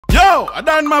Yo, I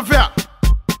done Mafia.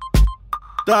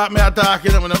 Talk me a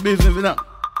talking about the business, you know.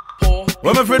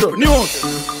 What am I do? News.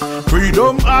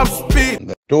 Freedom of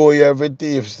speech. 2 years for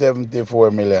thief,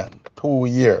 74 million. 2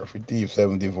 years for thief,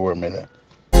 74 million.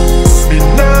 Me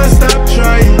not stop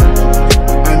trying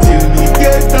until me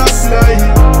get that flying.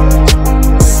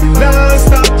 Me not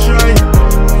stop trying.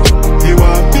 You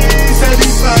want me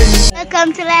satisfied.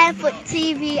 Welcome to Lionfoot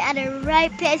TV at the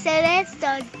right place, so let's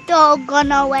don't go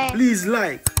nowhere. Please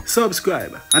like,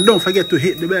 subscribe, and don't forget to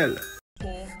hit the bell.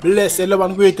 Blessed love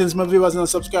and greetings, my viewers and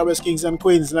subscribers, kings and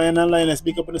queens, lion and lioness,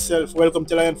 big up on yourself. Welcome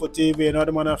to Lionfoot TV,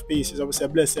 another man of peace. It's obviously a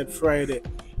blessed Friday,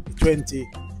 the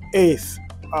 28th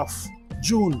of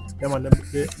June.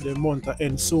 The month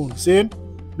ends soon. See?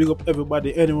 Big up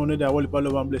everybody, anyone there, all the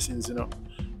love and blessings, you know.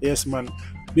 Yes, man.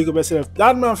 Big up yourself.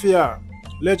 That Mafia,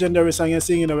 legendary song you're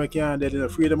singing over here, you know,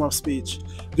 freedom of speech.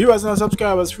 Viewers and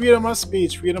subscribers, freedom of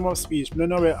speech, freedom of speech. I don't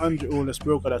know where Andrew Oldest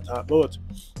broke that talk about.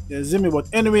 You see me? But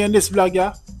anyway, in this vlog,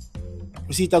 yeah,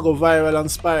 we see it go viral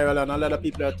and spiral, and a lot of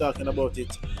people are talking about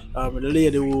it. The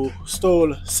lady who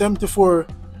stole 74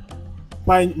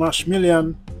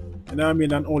 million, you know what I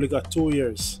mean, and only got 2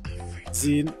 years.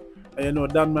 Zine, and you know,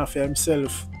 Dan Mafia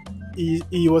himself, he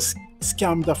was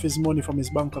scammed off his money from his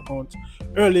bank account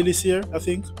early this year, I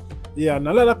think. Yeah, and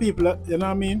a lot of people, you know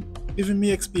what I mean, even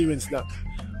me experienced that.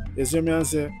 You see me and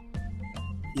say,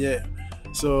 yeah.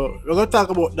 So we're gonna talk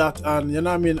about that, and you know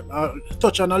what I mean,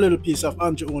 touch on a little piece of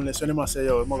Andrew Oldest when he must say,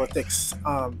 yo, I'm gonna take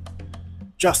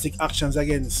drastic actions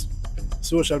against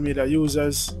social media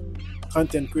users,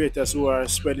 content creators who are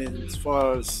spreading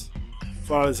false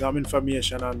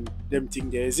information and them thing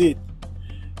there. Is it?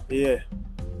 Yeah.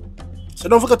 So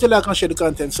don't forget to like and share the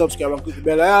content, subscribe and click the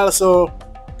bell. I also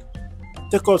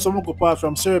take out some good part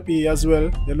from Serpy as well,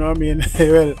 you know what I mean?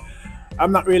 Well,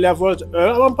 I'm not really a vulture,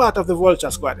 I'm part of the vulture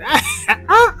squad.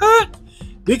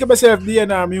 Big up myself,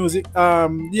 DNR Music,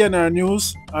 DNR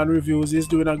News and Reviews is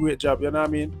doing a great job, you know what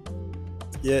I mean?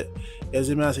 Yeah, as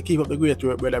you man say, keep up the great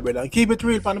work, brother, and keep it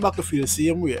real on the battlefield,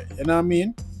 same way, you know what I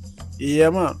mean? Yeah,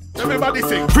 man. Everybody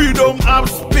sing freedom of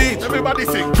speech. Everybody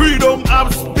sing freedom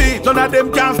of speech. None of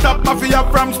them can stop Mafia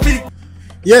from speak.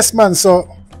 Yes, man, so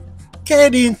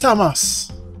Kadeen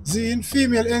Thomas, the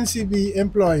female NCB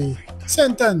employee,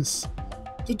 sentenced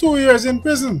to 2 years in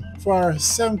prison for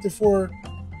 $74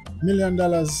 million, you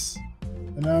know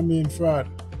what I mean, fraud.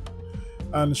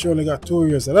 And she only got 2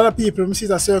 years. A lot of people, I see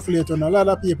that circulate on, a lot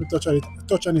of people touch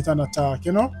on it and attack,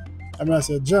 you know. I mean, I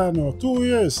said, John, no, 2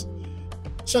 years.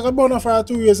 She got born for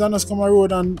 2 years and just come on the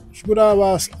road, and she could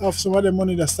have some of the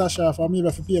money that stash off and maybe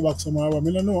have to pay back some of it. I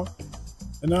don't know.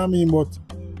 You know what I mean? But,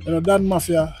 you know, Dan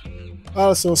Mafia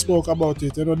also spoke about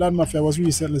it. You know, Dan Mafia was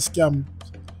recently scammed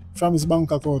from his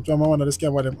bank account from one of the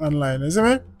scammers them online. You see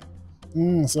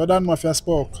me? So Dan Mafia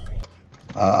spoke.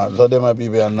 So them are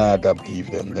people are not top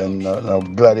thief them. Then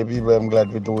I'm glad the people I'm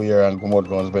glad for 2 years and come out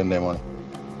and spend their money.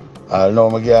 I'll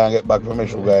know I can get back from my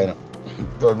sugar, you know.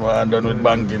 Third one I'm done with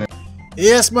banking.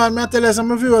 Yes, man, I tell you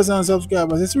some viewers and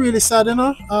subscribers, it's really sad, you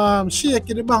know. Shake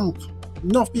the bank.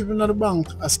 Enough people in the bank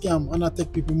are scam and not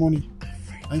take people money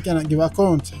and cannot give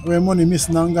account where money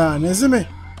missing and gone. You see me?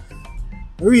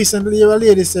 Recently, a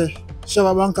lady said she have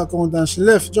a bank account and she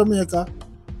left Jamaica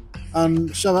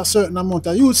and she have a certain amount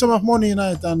of use some of money in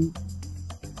it, and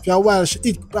for a while she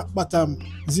hit rock bottom.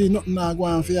 See, nothing not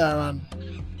going for her, and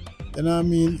you know what I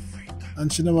mean?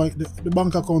 And she never, the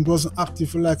bank account wasn't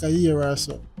active for like a year or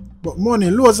so. But money,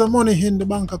 loads of money in the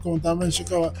bank account, and when she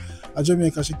come to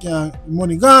Jamaica, she can't,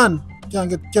 money gone,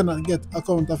 cannot get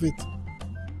account of it.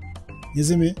 You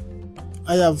see me?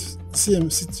 I have same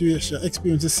situation,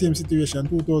 experienced the same situation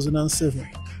 2007.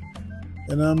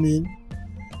 You know what I mean?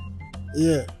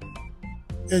 Yeah.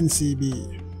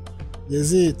 NCB. You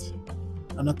see it?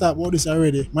 And I talk about this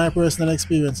already, my personal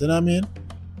experience, you know what I mean?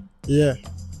 Yeah.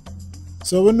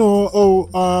 So we know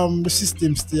how the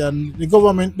system stay, and the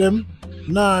government them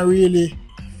not really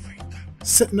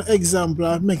set an example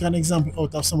or make an example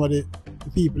out of some of the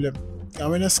people them. And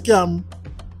when you scam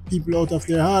people out of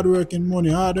their hard-working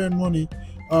money, hard-earned money,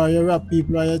 or you rob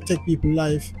people or you take people's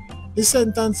life, the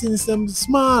sentence is them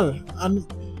small. And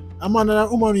a man and a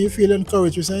woman, you feel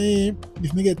encouraged, you say, hey,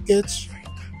 if me get catch,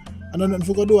 I don't know if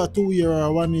you could do a 2 year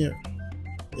or 1 year.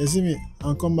 You see me?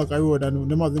 And come back a road and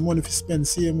them have the money to spend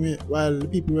same way, while the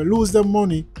people will lose their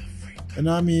money, you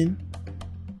know what I mean?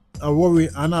 And worry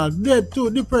and all, dead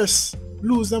too, depressed,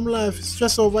 lose them life,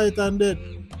 stress over it and dead.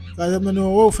 Because them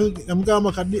know how to them go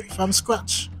back from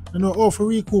scratch. They know how to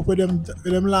recoup with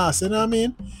them last, you know what I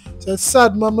mean? So it's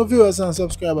sad, man, my viewers and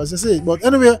subscribers, you see. But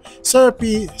anyway,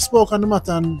 Serpy spoke on the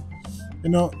matter, and you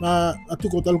know, I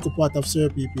took out a little part of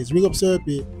Serpy piece. Big up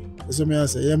Serpy. That's what I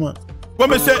say, yeah man.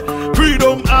 When me say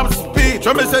freedom of speech,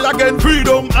 when me say again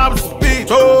freedom of speech,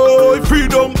 oh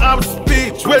freedom of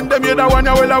speech. When them hear that one,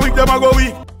 you will weak them a go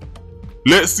weak.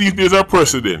 Let's see if there's a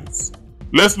precedent.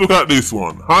 Let's look at this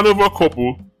one. Hanover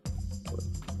couple.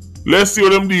 Let's see how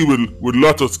them deal with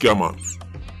lot of scammers.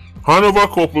 Hanover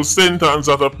couple sentenced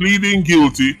after pleading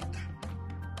guilty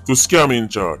to scamming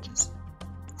charges.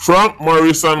 Frank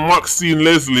Morris and Maxine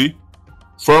Leslie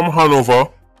from Hanover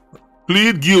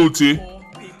plead guilty.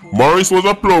 Morris was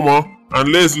a plumber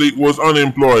and Leslie was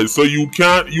unemployed, so you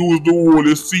can't use the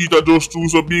whole seat or just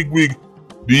choose a big wig.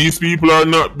 These people are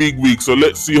not big wigs, so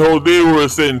let's see how they were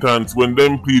sentenced when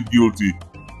them plead guilty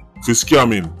for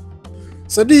scamming.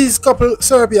 So these couple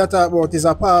Serpy I talk about is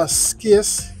a past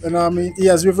case, you know what I mean? He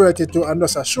has reverted to and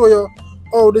just to show you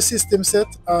how the system set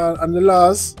and the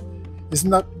laws is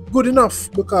not good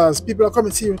enough because people are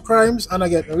committing crimes and I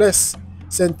get less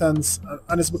sentence,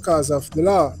 and it's because of the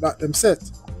law that them set.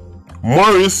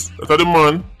 Morris, that the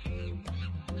man,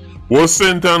 was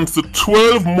sentenced to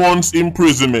 12 months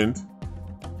imprisonment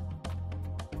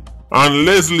and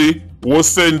Leslie was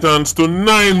sentenced to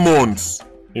 9 months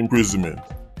imprisonment.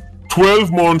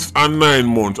 12 months and 9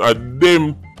 months are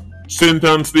them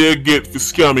sentence they get for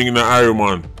scamming in the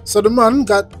Ironman. So the man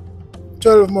got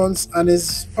 12 months and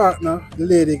his partner, the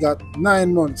lady, got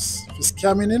 9 months for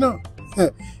scamming, you know.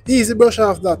 Easy brush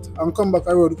off that and come back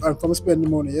a road and come spend the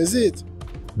money, is it?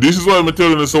 This is why I'm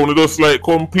telling you, someone just like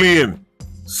complain.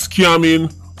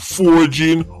 Scamming,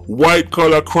 forging, white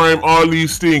collar crime, all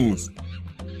these things.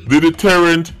 The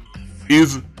deterrent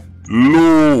is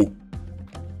low.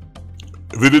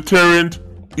 The deterrent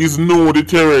is no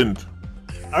deterrent.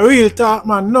 A real talk,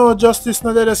 man, no justice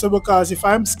not there, so because if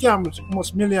I'm scammed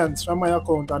almost millions from my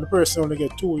account and the person only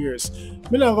get 2 years,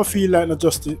 me not gonna feel like no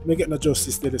justice, me get no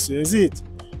justice there, so is it?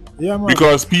 Yeah, man.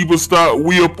 Because people start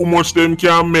weigh up how much them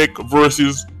can make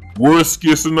versus worst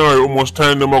case scenario, how much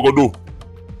time them are gonna do.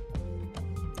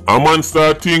 A man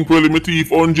start think, well, me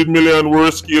thief 100 million,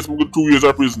 worst case, me go 2 years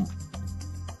of prison.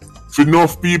 For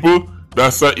enough people,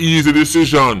 that's an easy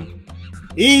decision.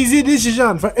 Easy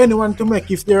decision for anyone to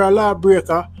make if they're a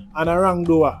lawbreaker and a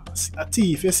wrongdoer, a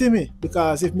thief, you see me?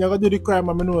 Because if me go do the crime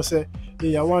and I know say,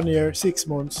 yeah, 1 year, 6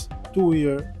 months, 2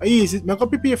 years, easy, I can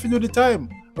prepare to do the time.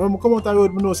 When I come out the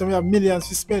road, I know say I have millions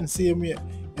to spend same way.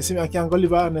 You see me, I can go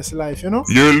live an honest life, you know?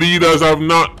 Your leaders have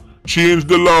not changed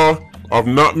the law, have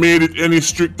not made it any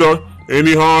stricter,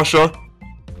 any harsher.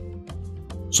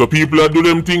 So people are do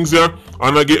them things there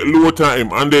and I get low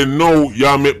time and then now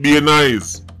you make be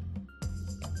nice.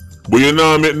 But you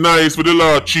now make nice for the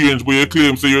law change, but you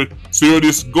claim so you're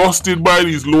disgusted by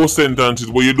these low sentences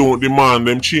but you don't demand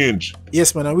them change.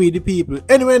 Yes man, and we the people,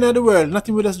 anywhere in the world,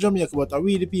 nothing with us Jamaica, but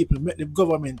we the people make the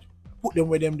government put them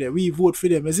where them there. We vote for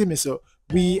them, you see me? So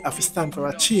we have to stand for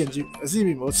a change, you see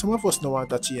me? But some of us don't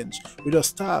want a change. We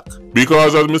just talk.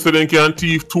 Because as Mr. Then can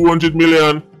thief 200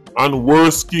 million and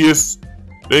worst case,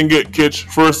 then get catch,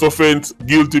 first offense,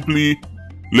 guilty plea,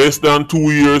 less than 2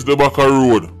 years the back of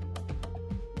road.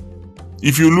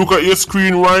 If you look at your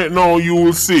screen right now, you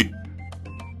will see.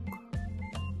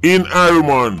 In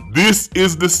Ironman, this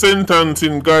is the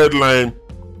sentencing guideline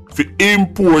for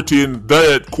importing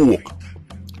Diet Coke.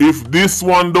 If this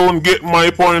one don't get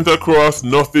my point across,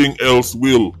 nothing else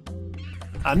will.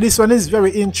 And this one is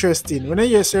very interesting. When I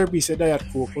hear Serpy say Diet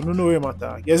Coke, you don't know what I'm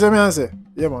talking. You see what I say?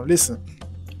 Yeah man, listen.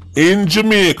 In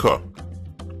Jamaica,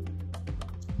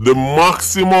 the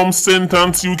maximum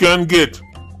sentence you can get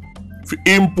for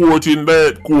importing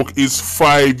Diet Coke is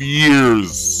 5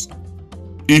 years.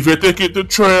 If you take it to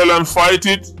trial and fight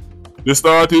it, the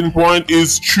starting point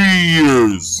is 3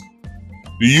 years.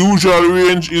 The usual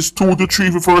range is 2 to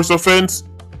 3 for first offense,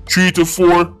 3 to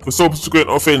 4 for subsequent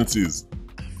offenses.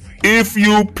 If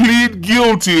you plead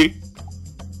guilty,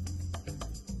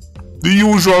 the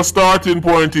usual starting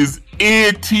point is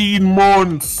 18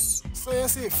 months. So you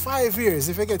see 5 years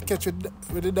if you get catch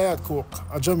with the Diet Coke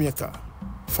at Jamaica.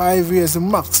 5 years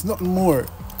max, nothing more.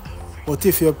 But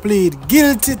if you plead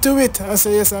guilty to it, I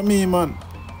say yes, I mean man,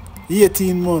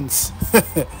 18 months.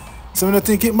 So I don't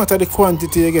think it matter the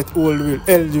quantity you get old with,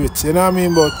 held with, you know what I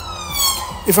mean? But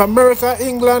if America,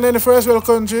 England, and the first world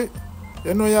country,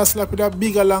 you know you slap with a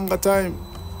bigger, longer time.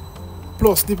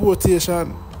 Plus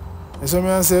deportation. You see what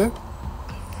I say?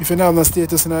 If you don't have no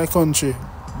status in our country,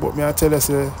 but me I tell you,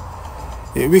 say,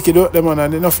 yeah, wicked out them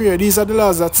and no fear. These are the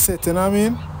laws that set, you know what I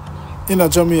mean? In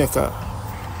Jamaica.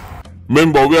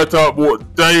 Remember, we are talking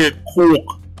about Diet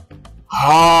Coke.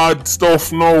 Hard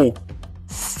stuff now.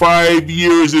 5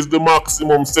 years is the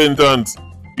maximum sentence.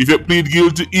 If you plead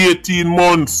guilty 18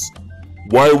 months,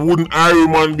 why wouldn't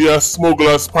Ironman be a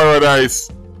smuggler's paradise?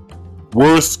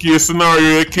 Worst case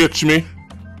scenario, you catch me.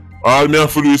 All me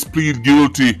have to do is plead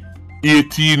guilty.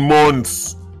 18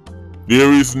 months.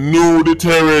 There is no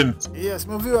deterrent. Yes,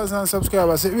 my viewers and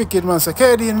subscribers, wicked man. So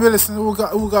Kadeen Wilson,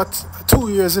 who got 2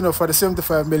 years for the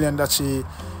 75 million that she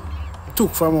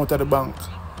took from out of the bank.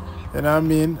 You know what I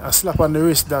mean? A slap on the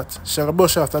wrist that she got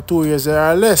bush after 2 years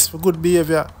or less for good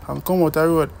behavior and come out the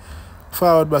road.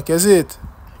 Forward back, you see it?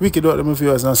 Wicked out my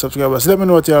viewers and subscribers. Let me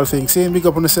know what y'all think. Saying big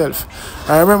up on yourself.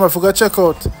 And remember, if you go check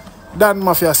out that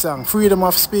Mafia song, Freedom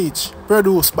of Speech,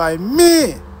 produced by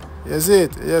me. You see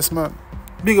it? Yes, man.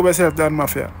 Big up yourself, Dan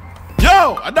Mafia.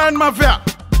 Yo, I done Mafia.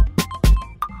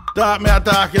 Talk me a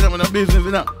talking up in the business,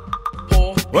 you know.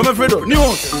 What am I do?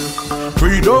 News.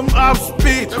 Freedom of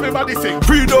speech. Everybody sing.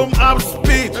 Freedom of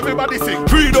speech. Everybody sing.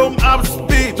 Freedom of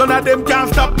speech. None of them can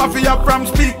stop Mafia from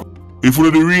speak. If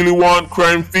we really want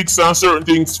crime fixed and certain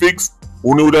things fixed,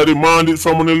 we know that demand it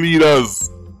from the leaders.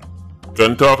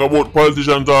 Can talk about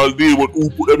politicians all day, but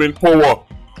who put them in power?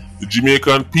 The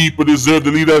Jamaican people deserve the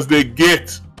leaders they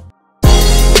get.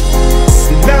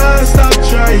 Now stop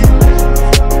trying.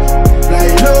 Fly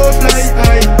low, fly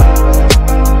high.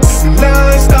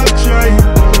 Now stop trying.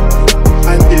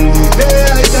 Until the day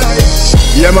I die.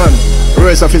 Yeah man,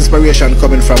 words of inspiration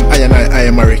coming from I and I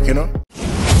Marek, you know.